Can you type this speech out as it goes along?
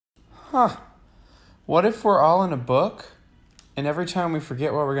Huh. What if we're all in a book, and every time we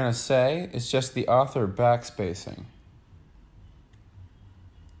forget what we're going to say, it's just the author backspacing?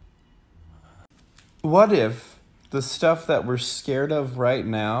 What if the stuff that we're scared of right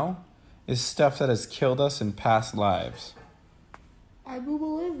now is stuff that has killed us in past lives? I do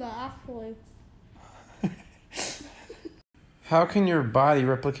believe that, actually. How can your body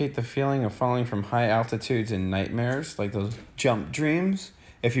replicate the feeling of falling from high altitudes in nightmares, like those jump dreams,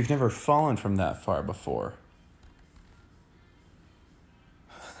 if you've never fallen from that far before?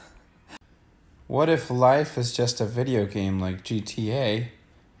 What if life is just a video game like GTA,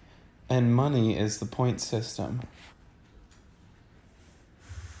 and money is the point system?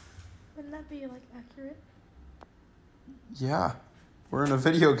 Wouldn't that be, accurate? Yeah, we're in a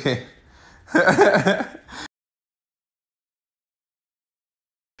video game.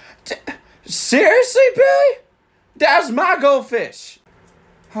 Seriously, Billy? That's my goldfish.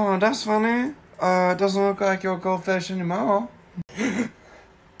 Oh, that's funny. It doesn't look like your goldfish anymore.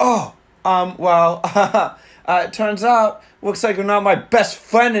 Oh, well, it turns out, looks like you're not my best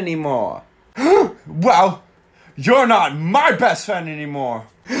friend anymore. Well, you're not my best friend anymore.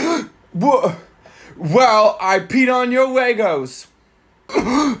 Well, I peed on your Legos.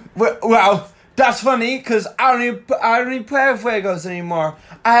 Well, that's funny, because I don't even play with Legos anymore.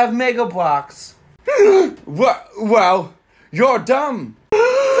 I have Mega Bloks. Well, you're dumb.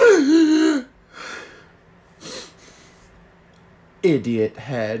 Idiot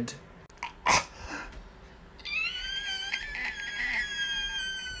head.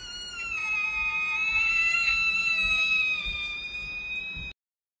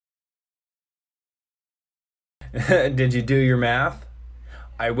 Did you do your math?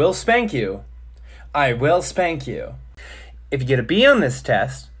 I will spank you. I will spank you. If you get a B on this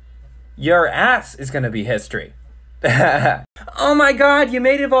test, your ass is going to be history. Oh my god, you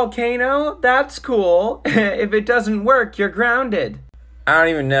made a volcano? That's cool. If it doesn't work, you're grounded. I don't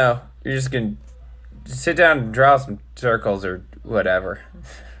even know. You're just going to sit down and draw some circles or whatever.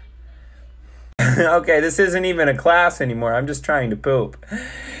 Okay, this isn't even a class anymore. I'm just trying to poop.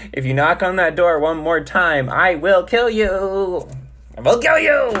 If you knock on that door one more time, I will kill you. I will kill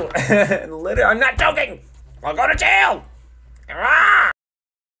you. Literally, I'm not joking. I'll go to jail. Ah!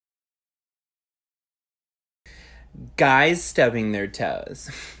 Guys stubbing their toes.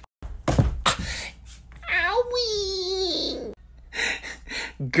 Owie.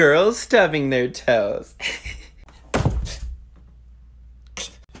 Girls stubbing their toes.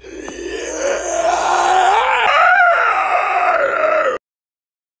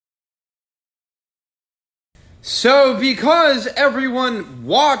 So, because everyone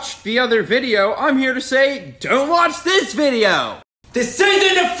watched the other video, I'm here to say, don't watch this video! This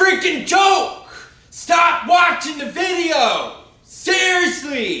isn't a freaking joke! Stop watching the video!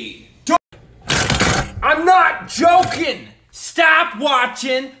 Seriously! I'm not joking! Stop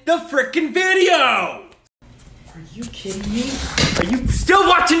watching the freaking video! Are you kidding me? Are you still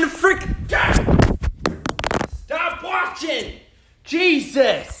watching the freaking... Stop watching!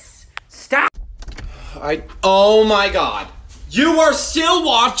 Jesus! Stop! Oh my god. You are still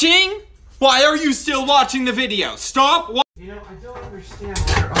watching? Why are you still watching the video? Stop You know, I don't understand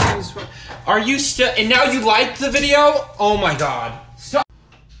why you're always... Are you still... And now you liked the video? Oh my god. Stop.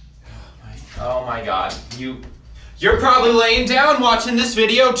 Oh my god. You're probably laying down watching this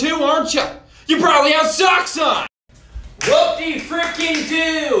video too, aren't you? You probably have socks on!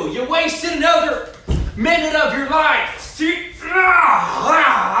 Whoop-de-frickin-do! You wasted another minute of your life! See?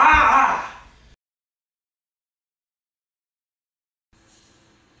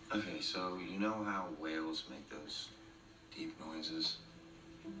 Okay, so you know how whales make those deep noises?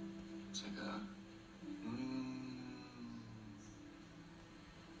 It's like a...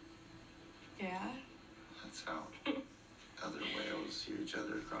 Yeah? That's how other whales hear each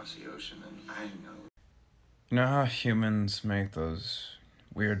other across the ocean, and I know. You know how humans make those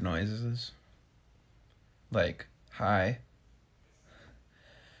weird noises? Like, hi.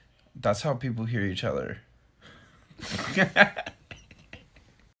 That's how people hear each other.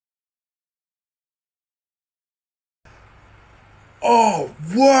 Oh,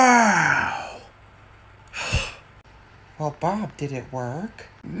 wow! Well, Bob, did it work?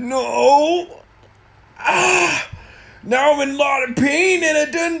 No! Now I'm in a lot of pain and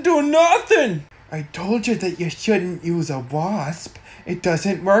it didn't do nothing! I told you that you shouldn't use a wasp. It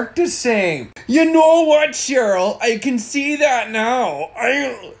doesn't work the same. You know what, Cheryl? I can see that now.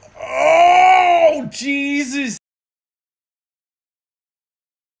 Oh, Jesus!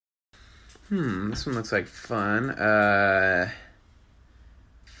 This one looks like fun.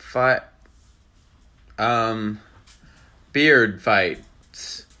 Beard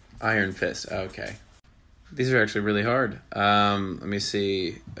fights. Iron Fist. Okay. These are actually really hard. Let me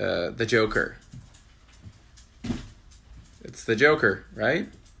see. The Joker. It's the Joker, right?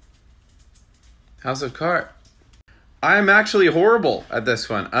 House of Cards. I'm actually horrible at this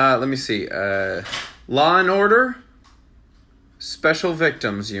one. Let me see. Law and Order. Special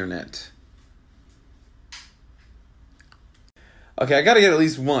Victims Unit. Okay, I gotta get at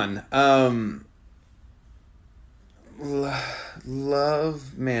least one.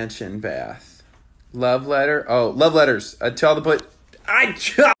 Love Mansion Bath. Love Letter. Oh, Love Letters. Tell the put.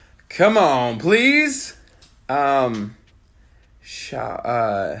 Come on, please. The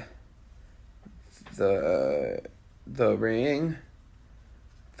Ring.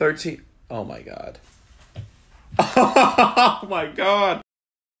 13. Oh my god. Oh my god.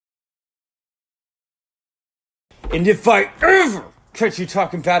 And if I ever catch you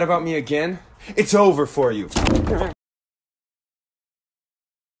talking bad about me again, it's over for you.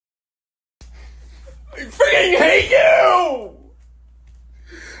 I freaking hate you!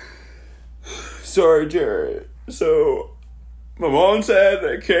 Sorry, Jared. So, my mom said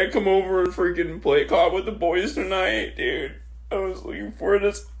I can't come over and freaking play COD with the boys tonight, dude. I was looking for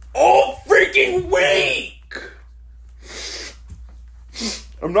this all freaking week!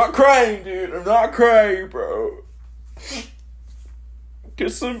 I'm not crying, dude. I'm not crying, bro.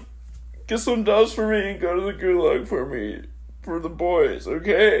 Get some dust for me and go to the gulag for me. For the boys,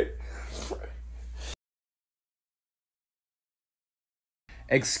 okay?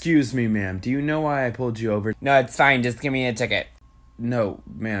 Excuse me, ma'am. Do you know why I pulled you over? No, it's fine. Just give me a ticket. No,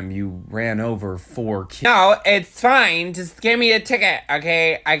 ma'am. You ran over 4 kids. No, it's fine. Just give me a ticket,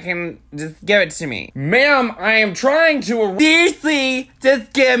 okay? I can just give it to me. Ma'am, I am trying to. Seriously,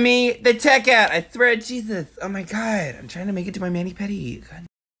 just give me the ticket. I swear to Jesus. Oh my god. I'm trying to make it to my mani-pedi.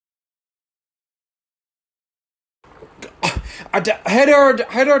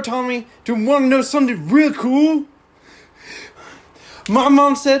 Haidar told me, do you want to know something real cool? My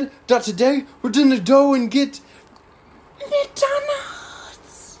mom said that today we're gonna go and get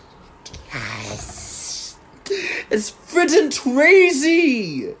McDonald's. Yes. It's freaking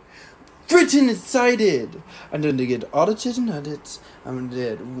crazy. Freaking excited. I'm gonna get all the chicken nuggets. I'm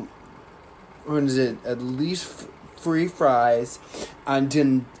gonna get at least free fries. I'm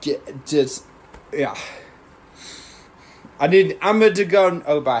gonna get just, yeah. I'm going to go.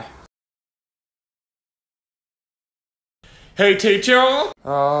 Oh, bye. Hey, teacher.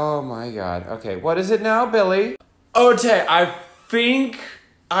 Oh, my God. Okay, what is it now, Billy? Okay, I think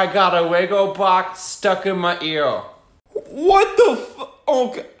I got a Lego block stuck in my ear. What the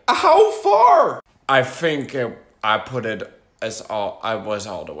okay, how far? I think I put it I was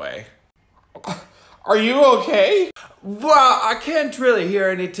all the way. Are you okay? Well, I can't really hear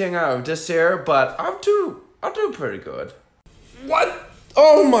anything out of this ear, but I'll do pretty good. What?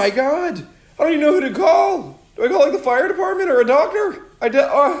 Oh my god! I don't even know who to call. Do I call like the fire department or a doctor?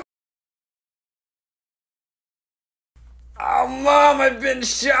 Oh, Mom, I've been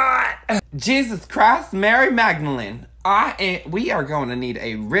shot. Jesus Christ, Mary Magdalene. We are going to need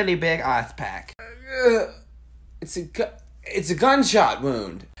a really big ice pack. It's a gunshot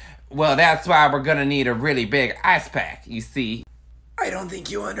wound. Well, that's why we're gonna need a really big ice pack, you see. I don't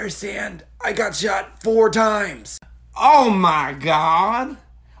think you understand. I got shot 4 times. Oh my god!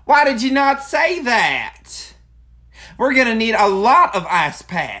 Why did you not say that? We're gonna need a lot of ice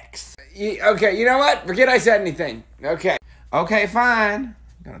packs. Okay, you know what? Forget I said anything. Okay. Okay, fine.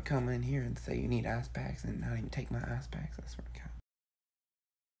 I'm gonna come in here and say you need ice packs and not even take my ice packs. I swear to God.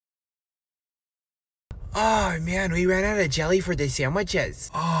 Oh man, we ran out of jelly for the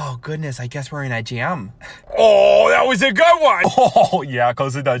sandwiches. Oh goodness, I guess we're in a jam. Oh, that was a good one. Oh yeah,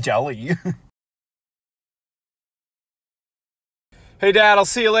 cause of the jelly. Hey Dad, I'll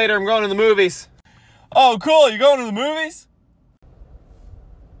see you later. I'm going to the movies. Oh cool, you going to the movies?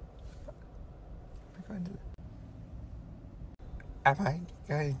 Are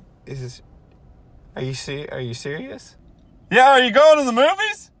you serious? Yeah, are you going to the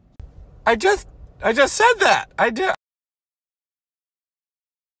movies? I just said that. I did.